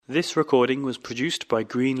This recording was produced by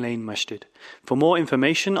Green Lane Masjid. For more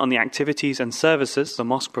information on the activities and services the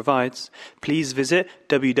mosque provides, please visit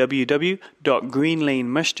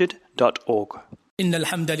www.greenlanemasjid.org. إن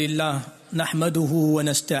الحمد لله نحمده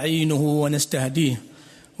ونستعينه ونستهديه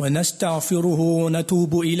ونستغفره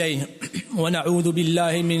ونتوب إليه ونعوذ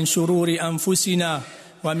بالله من شرور أنفسنا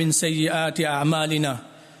ومن سيئات أعمالنا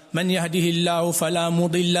من يهده الله فلا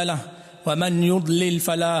مضل له ومن يضلل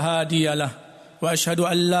فلا هادي له وأشهد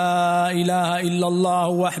أن لا إله إلا الله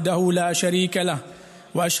وحده لا شريك له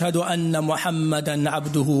وأشهد أن محمدا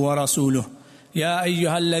عبده ورسوله يا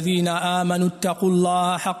أيها الذين آمنوا اتقوا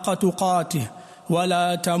الله حق تقاته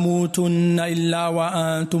ولا تموتن إلا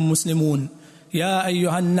وأنتم مسلمون يا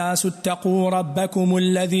أيها الناس اتقوا ربكم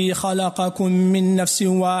الذي خلقكم من نفس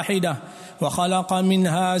واحدة وخلق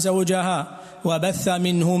منها زوجها وبث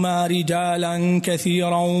منهما رجالا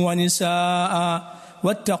كثيرا ونساء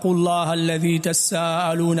واتقوا الله الذي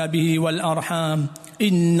تساءلون به والأرحام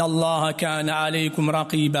إن الله كان عليكم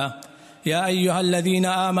رقيبا يا أيها الذين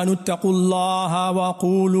آمنوا اتقوا الله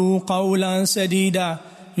وقولوا قولا سديدا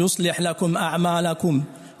يصلح لكم أعمالكم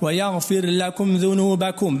ويغفر لكم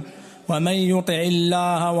ذنوبكم ومن يطع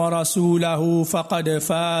الله ورسوله فقد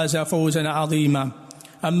فاز فوزا عظيما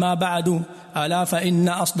أما بعد ألا فإن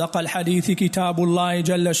أصدق الحديث كتاب الله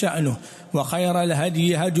جل شأنه وخير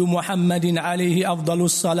الهدي هدي محمد عليه أفضل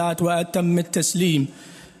الصلاة وأتم التسليم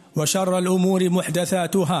وشر الأمور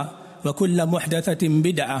محدثاتها وكل محدثة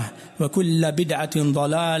بدعة وكل بدعة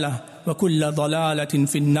ضلالة وكل ضلالة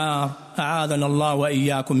في النار أعاذنا الله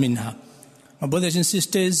وإياكم منها. My brothers and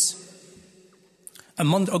sisters, a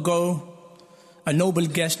month ago a noble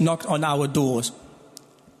guest knocked on our doors.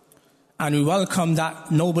 And we welcome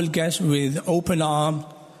that noble guest with open arms,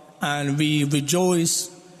 and we rejoice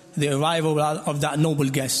the arrival of that noble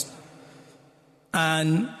guest.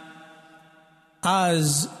 And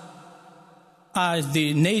as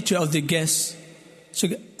the nature of the guest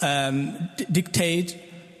dictates,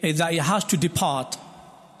 is that he has to depart.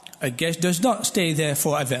 A guest does not stay there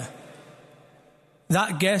forever.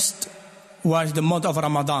 That guest was the month of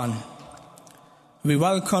Ramadan. We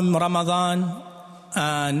welcome Ramadan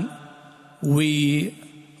and we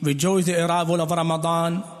rejoice the arrival of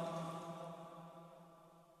Ramadan.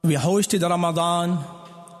 We hosted Ramadan,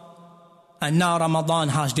 and now Ramadan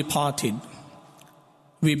has departed.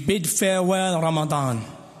 We bid farewell Ramadan.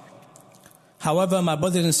 However, my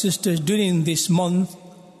brothers and sisters, during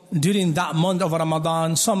that month of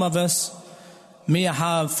Ramadan, some of us may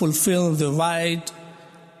have fulfilled the right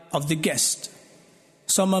of the guest.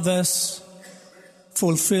 Some of us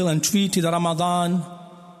fulfill and treated Ramadan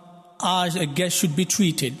as a guest should be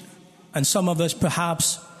treated, and some of us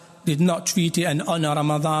perhaps did not treat it and honor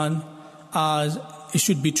Ramadan as it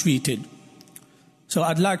should be treated. So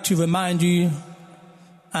I'd like to remind you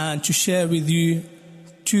and to share with you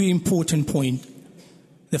two important points.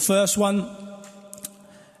 The first one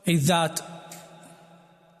is that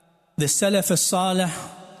the Salaf as-Salih,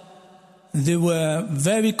 they were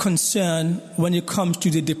very concerned when it comes to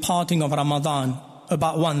the departing of Ramadan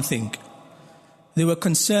about one thing. They were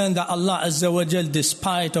concerned that Allah Azza wa Jal,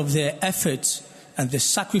 despite of their efforts and the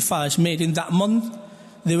sacrifice made in that month,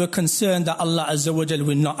 they were concerned that Allah Azza wa Jal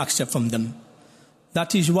will not accept from them.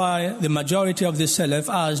 That is why the majority of the Salaf,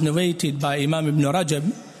 as narrated by Imam Ibn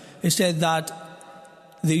Rajab, he said that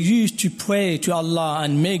they used to pray to Allah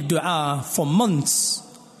and make dua for months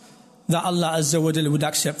that Allah Azza wa Jal would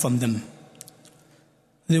accept from them.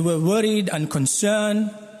 They were worried and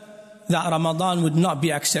concerned that Ramadan would not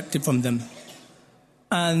be accepted from them.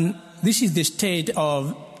 And this is the state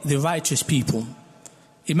of the righteous people.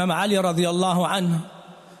 Imam Ali radiallahu anhu,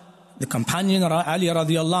 the companion Ali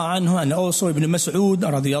radiallahu anhu, and also Ibn Mas'ud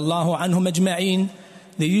radiallahu anhum ajma'in,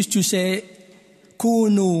 they used to say,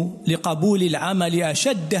 كونوا لقبول العمل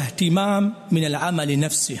أشد اهتمام من العمل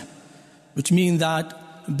نفسه, which means that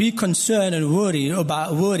be concerned and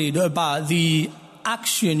worried about the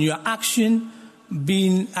action, your action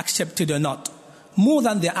being accepted or not, more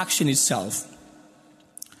than the action itself.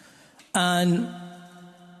 And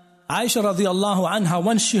Aisha radiallahu anha,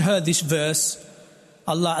 once she heard this verse,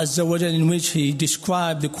 Allah Azza wa Jalla, in which He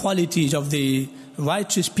described the qualities of the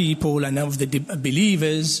righteous people and of the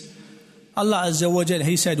believers, Allah Azza wa Jalla,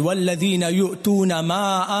 He said, وَالَّذِينَ يُؤْتُونَ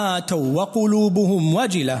مَا آتَوْا وَقُلُوبُهُمْ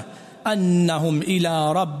وَجِلَةٌ أَنَّهُمْ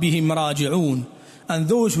إِلَىٰ رَبِّهِمْ رَاجِعُونَ. And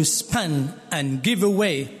those who spend and give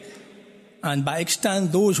away, and by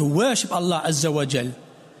extent those who worship Allah Azza wa Jalla,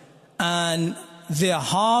 and their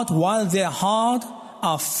heart, while their heart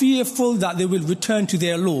are fearful that they will return to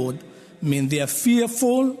their Lord, I mean they are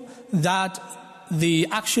fearful that the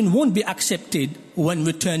action won't be accepted when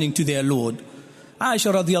returning to their Lord.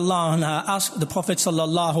 Aisha radiallahu anha asked the Prophet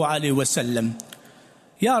sallallahu alayhi wa sallam,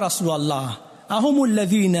 Ya Rasulullah, أهم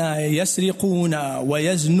الذين يسرقون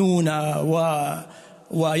ويزنون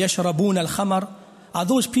ويشربون الخمر? Are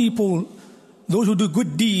those people, those who do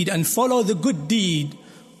good deed and follow the good deed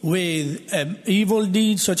with evil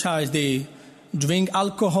deeds, such as they drink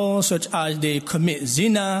alcohol, such as they commit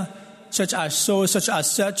zina, such as so, such as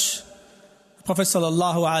such? Prophet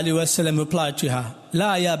sallallahu alaihi wasallam replied to her,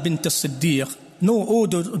 La ya bint as-Siddiq, no, O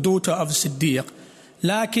daughter of Siddiq,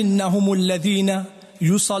 لكنهم الذين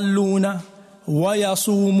يصلون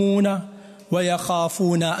ويصومون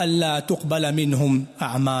ويخافون ألا تقبل منهم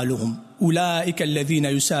أعمالهم أولئك الذين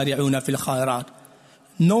يسارعون في الخيرات.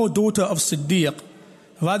 No, daughter of Siddiq,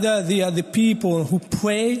 rather they are the people who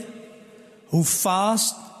pray, who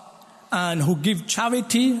fast, and who give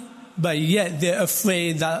charity, but yet they're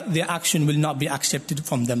afraid that their action will not be accepted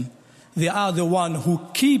from them. They are the one who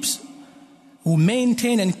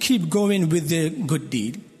maintain and keep going with the good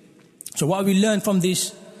deed. So what we learn from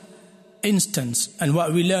this instance, and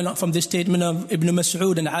what we learn from the statement of Ibn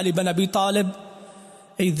Mas'ud and Ali bin Abi Talib,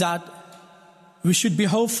 is that we should be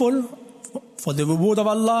hopeful for the reward of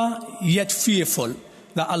Allah, yet fearful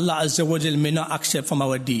that Allah Azza wa Jal may not accept from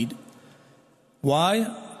our deed. Why?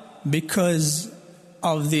 Because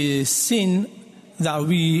of the sin that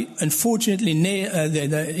we unfortunately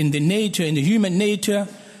in the human nature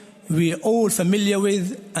we are all familiar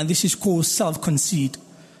with, and this is called self-conceit.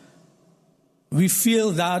 We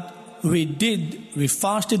feel that we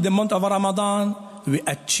fasted the month of Ramadan, we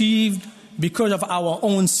achieved because of our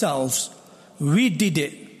own selves. We did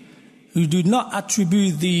it. We do not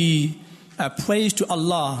attribute the praise to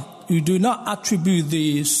Allah. We do not attribute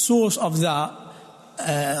the source of the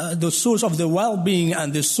well-being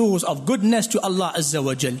and the source of goodness to Allah Azza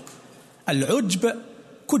wa Jal. Al-Ujb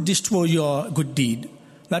could destroy your good deed.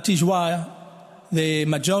 That is why the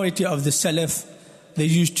majority of the Salaf, they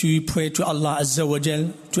used to pray to Allah Azza wa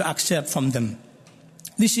Jal to accept from them.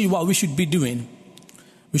 This is what we should be doing.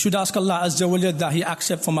 We should ask Allah Azza wa Jal that He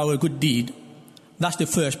accept from our good deed. That's the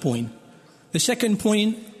first point. The second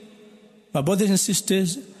point, my brothers and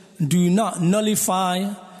sisters, do not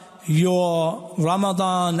nullify your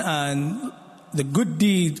Ramadan and the good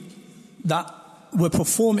deed that were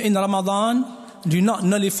performed in Ramadan. Do not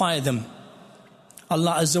nullify them.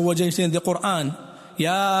 Allah Azza wa Jalla says in the Quran,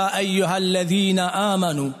 Ya ayyuhalladhina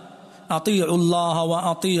amanu, ati'u Allah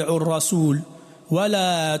wa ati'u Rasul, wa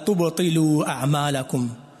la tubtilu a'malakum.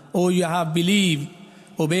 O you have believed,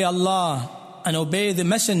 obey Allah and obey the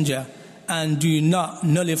Messenger, and do not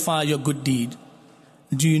nullify your good deed.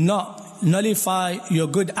 Do not nullify your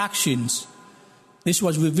good actions. This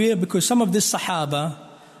was revealed because some of the Sahaba,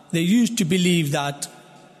 they used to believe that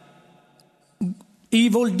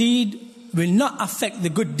evil deed will not affect the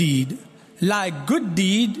good deed, like good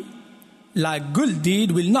deed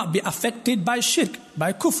will not be affected by shirk,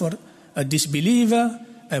 by kufr. A disbeliever,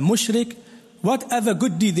 a mushrik, whatever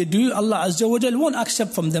good deed they do, Allah Azza wa Jal won't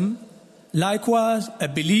accept from them. Likewise, a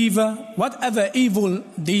believer, whatever evil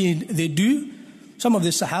deed they do, some of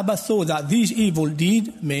the Sahaba thought that these evil deeds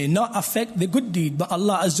may not affect the good deed, but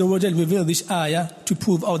Allah Azza wa Jal revealed this ayah to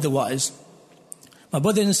prove otherwise. My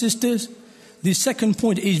brothers and sisters, the second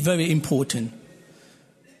point is very important.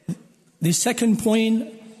 The second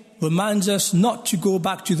point reminds us not to go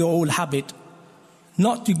back to the old habit,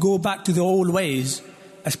 not to go back to the old ways.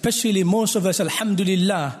 Especially most of us,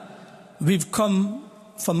 alhamdulillah, we've come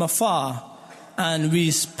from afar and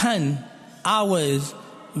we spend hours,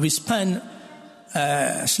 we spend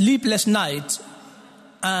sleepless nights,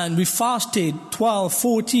 and we fasted 12,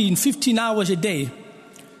 14, 15 hours a day.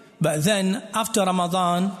 But then after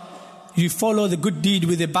Ramadan, you follow the good deed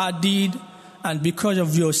with a bad deed, and because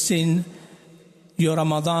of your sin, your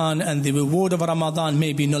Ramadan and the reward of Ramadan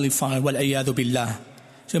may be nullified. Wal-iyadhu billah.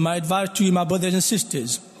 So my advice to you, my brothers and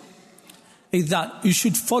sisters, is that you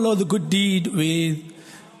should follow the good deed with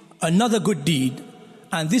another good deed.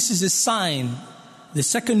 And this is a sign. The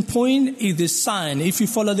second point is the sign. If you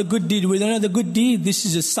follow the good deed with another good deed, this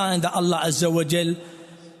is a sign that Allah Azza wa Jal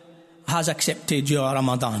has accepted your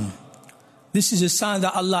Ramadan. This is a sign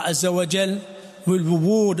that Allah Azza wa Jal will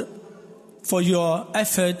reward for your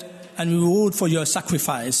effort and reward for your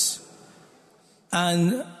sacrifice.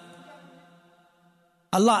 And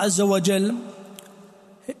Allah Azza wa Jal,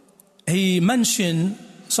 He mentioned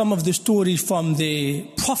some of the stories from the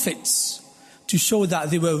prophets to show that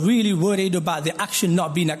they were really worried about the action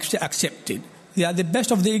not being accepted. They are the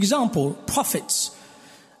best of the example, prophets.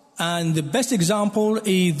 And the best example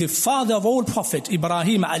is the father of all prophets,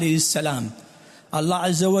 Ibrahim alayhi salam. Allah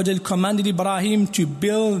Azza wa Jal commanded Ibrahim to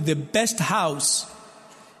build the best house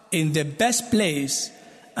in the best place,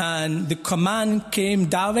 and the command came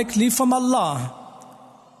directly from Allah.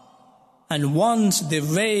 And once they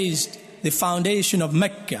raised the foundation of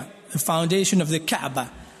Mecca, the foundation of the Kaaba,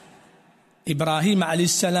 Ibrahim alayhi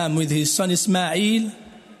salam with his son Ismail,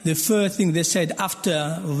 the first thing they said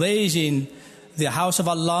after raising the house of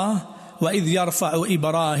Allah, وَإِذْ يَرْفَعُ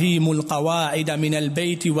إِبْرَاهِيمُ الْقَوَاعِدَ مِنَ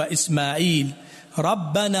الْبَيْتِ وَإِسْمَاعِيلُ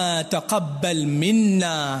رَبَّنَا تَقَبَّلْ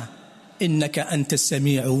مِنَّا إِنَّكَ أَنْتَ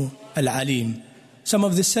السَّمِيعُ الْعَلِيمُ. Some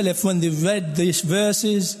of the Salaf, when they read these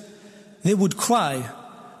verses, they would cry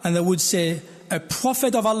and they would say, a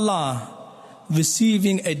prophet of Allah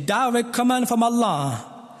receiving a direct command from Allah,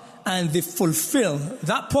 and they fulfill,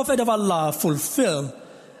 that prophet of Allah fulfill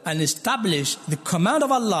and establish the command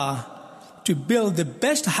of Allah to build the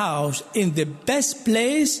best house in the best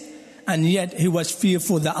place, and yet he was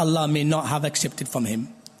fearful that Allah may not have accepted from him.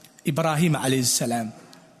 Ibrahim alayhi salam.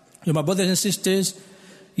 So my brothers and sisters,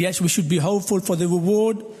 yes, we should be hopeful for the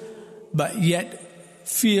reward, but yet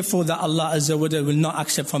fearful that Allah Azza wa Jalla will not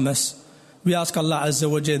accept from us. We ask Allah Azza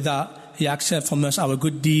wa Jalla that He accept from us our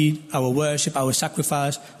good deed, our worship, our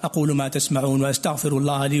sacrifice. أقول ما تسمعون وأستغفر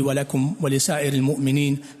الله لي ولكم ولسائر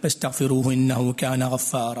المؤمنين فاستغفروه إنه كان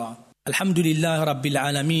غفارا. الحمد لله رب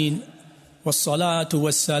العالمين والصلاة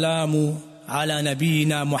والسلام على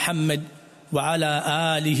نبينا محمد وعلى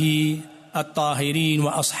آله الطاهرين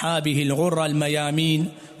وأصحابه الغر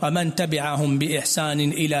الميامين ومن تبعهم بإحسان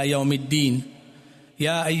إلى يوم الدين.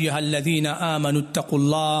 يا أيها الذين آمنوا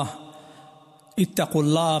اتقوا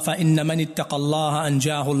الله فإن من اتقى الله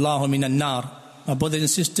أنجاه الله من النار. My brothers and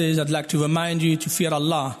sisters, I'd like to remind you to fear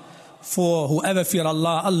Allah, for whoever fear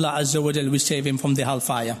Allah, Allah Azza wa Jal will save him from the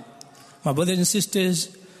hellfire. My brothers and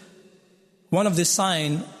sisters, one of the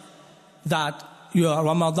signs that your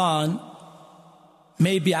Ramadan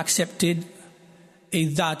may be accepted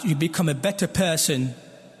is that you become a better person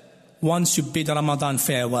once you bid Ramadan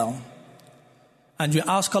farewell. And you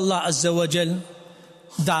ask Allah Azza wa Jal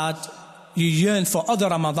that you yearn for other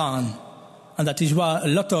Ramadan. And that is why a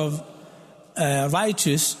lot of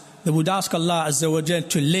righteous, they would ask Allah Azza wa Jal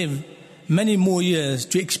to live many more years,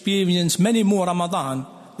 to experience many more Ramadan.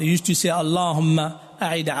 They used to say, Allahumma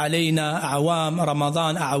أعد علينا أعوام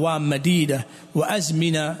رمضان أعوام مديدة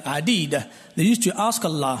وأزمنة عديدة. They used to ask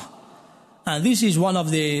Allah. And this is one of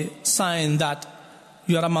the signs that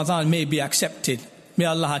your Ramadan may be accepted. May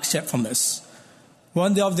Allah accept from us.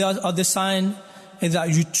 One of the other sign is that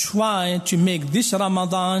you try to make this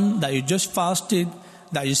Ramadan that you just fasted,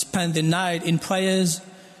 that you spend the night in prayers,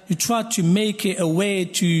 you try to make it a way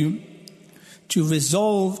to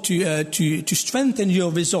resolve, to strengthen your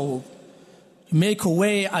resolve. Make a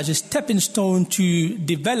way as a stepping stone to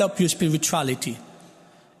develop your spirituality.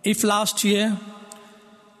 If last year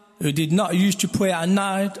you did not used to pray at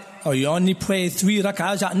night, or you only pray 3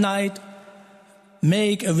 rak'ahs at night,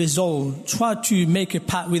 make a resolve. Try to make a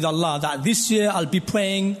pact with Allah that this year I'll be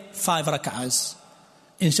praying 5 rak'ahs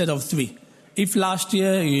instead of 3. If last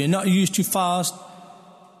year you're not used to fast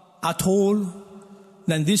at all,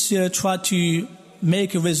 then this year try to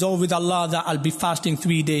make a resolve with Allah that I'll be fasting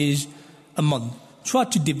 3 days a month. Try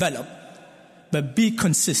to develop, but be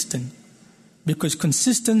consistent, because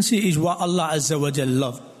consistency is what Allah Azza wa Jalla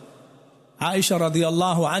loves. Aisha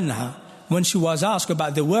radiallahu anha, when she was asked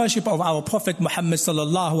about the worship of our Prophet Muhammad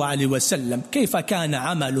sallallahu alaihi wasallam, كيف كان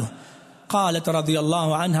عمله? قالت رضي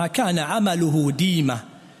الله عنها كان عمله ديمة.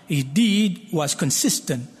 His deed was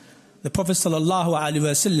consistent. The Prophet sallallahu alaihi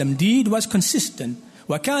wasallam deed was consistent.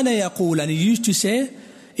 وكان يقول, and he used to say,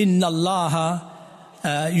 إن الله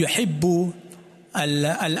يحب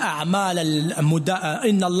الأعمال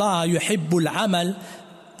إن الله يحب العمل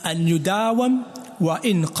أن يداوم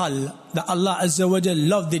وإن قل. That Allah Azza wa Jalla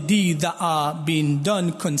love the deeds that are being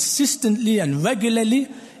done consistently and regularly,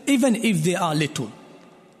 even if they are little.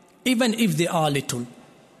 Even if they are little.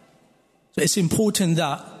 So it's important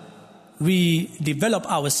that we develop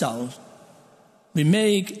ourselves.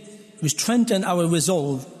 We strengthen our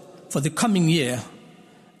resolve for the coming year.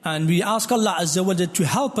 And we ask Allah Azza wa Jalla to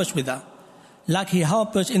help us with that. Like He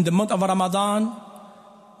helped us in the month of Ramadan,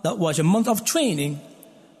 that was a month of training.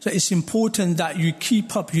 So it's important that you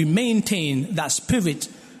keep up, you maintain that spirit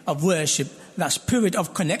of worship, that spirit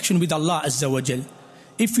of connection with Allah Azza wa Jal.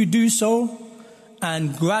 If you do so,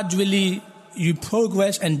 and gradually you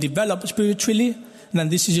progress and develop spiritually, then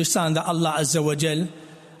this is a sign that Allah Azza wa Jal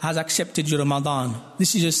has accepted your Ramadan.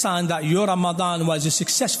 This is a sign that your Ramadan was a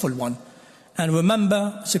successful one. And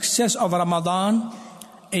remember, success of Ramadan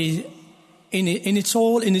is in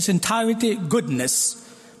its entirety goodness.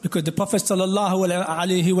 Because the Prophet sallallahu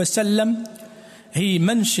alaihi wasallam, he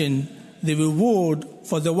mentioned the reward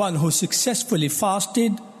for the one who successfully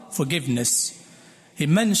fasted forgiveness. He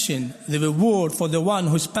mentioned the reward for the one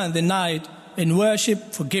who spent the night in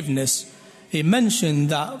worship, forgiveness. He mentioned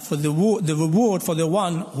that for the reward for the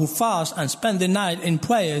one who fasts and spends the night in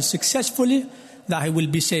prayers successfully, that he will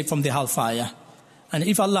be saved from the hellfire. And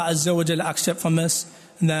if Allah Azza wa Jalla accepts from us,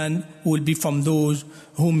 then we will be from those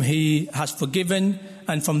whom He has forgiven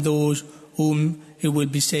and from those whom He will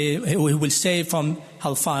save from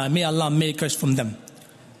hellfire. May Allah make us from them.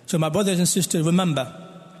 So my brothers and sisters, remember,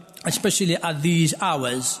 especially at these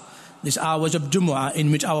hours of Jumu'ah,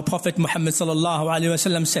 in which our Prophet Muhammad sallallahu alaihi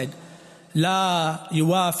wasallam said, لا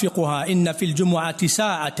يوافقها إن في الجمعة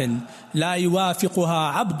ساعة لا يوافقها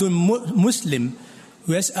عبد مسلم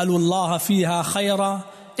ويسأل الله فيها خيرا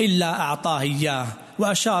إلا أعطاه إياه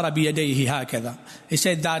وأشار بيديه هكذا. He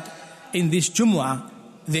said that in this Jumu'ah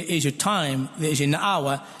there is a time, there is an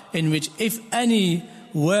hour in which if any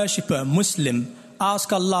worshipper Muslim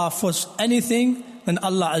asks Allah for anything, then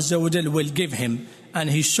Allah Azza wa Jal will give him. And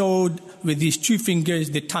he showed with his two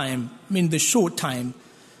fingers the time, the short time.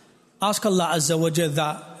 Ask Allah Azza wa Jal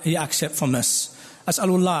that He accept from us.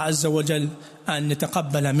 As'alullah Azza wa Jal an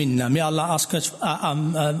yataqabbala minna. May Allah ask us,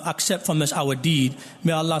 accept from us our deed.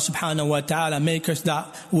 May Allah subhanahu wa ta'ala make us that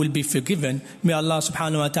will be forgiven. May Allah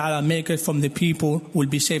subhanahu wa ta'ala make us from the people who will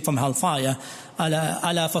be saved from hellfire.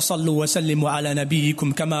 ألا فصلوا وسلموا على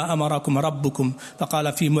نبيكم كما أمركم ربكم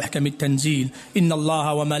فقال في محكم التنزيل إن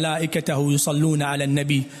الله وملائكته يصلون على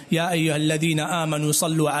النبي يا أيها الذين آمنوا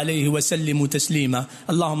صلوا عليه وسلموا تسليما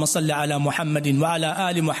اللهم صل على محمد وعلى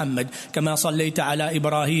آل محمد كما صليت على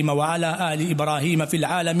إبراهيم وعلى آل إبراهيم في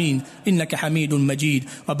العالمين إنك حميد مجيد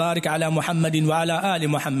وبارك على محمد وعلى آل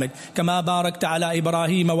محمد كما باركت على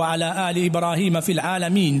إبراهيم وعلى آل إبراهيم في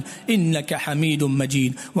العالمين إنك حميد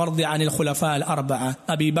مجيد وارض عن الخلفاء الأربعة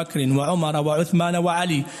أبي بكر وعمر وعثمان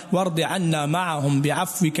وعلي وارض عنا معهم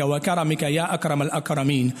بعفوك وكرمك يا أكرم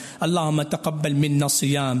الأكرمين اللهم تقبل منا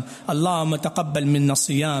الصيام اللهم تقبل منا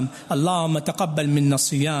الصيام اللهم تقبل منا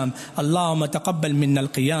الصيام اللهم تقبل منا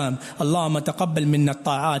القيام اللهم تقبل منا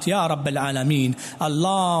الطاعات يا رب العالمين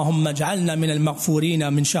اللهم اجعلنا من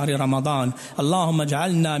المغفورين من شهر رمضان اللهم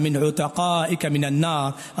اجعلنا من عتقائك من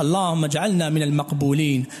النار اللهم اجعلنا من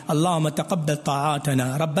المقبولين اللهم تقبل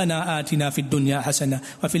طاعاتنا ربنا آتنا في الدنيا حسنة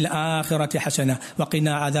وفي الآخرة حسنة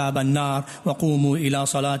وقنا عذاب النار وقوموا إلى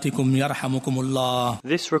صلاتكم يرحمكم الله.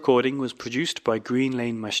 This recording was produced by Green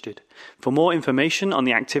Lane Masjid. For more information on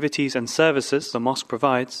the activities and services the mosque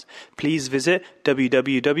provides, please visit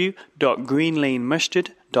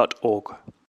www.greenlanemasjid.org.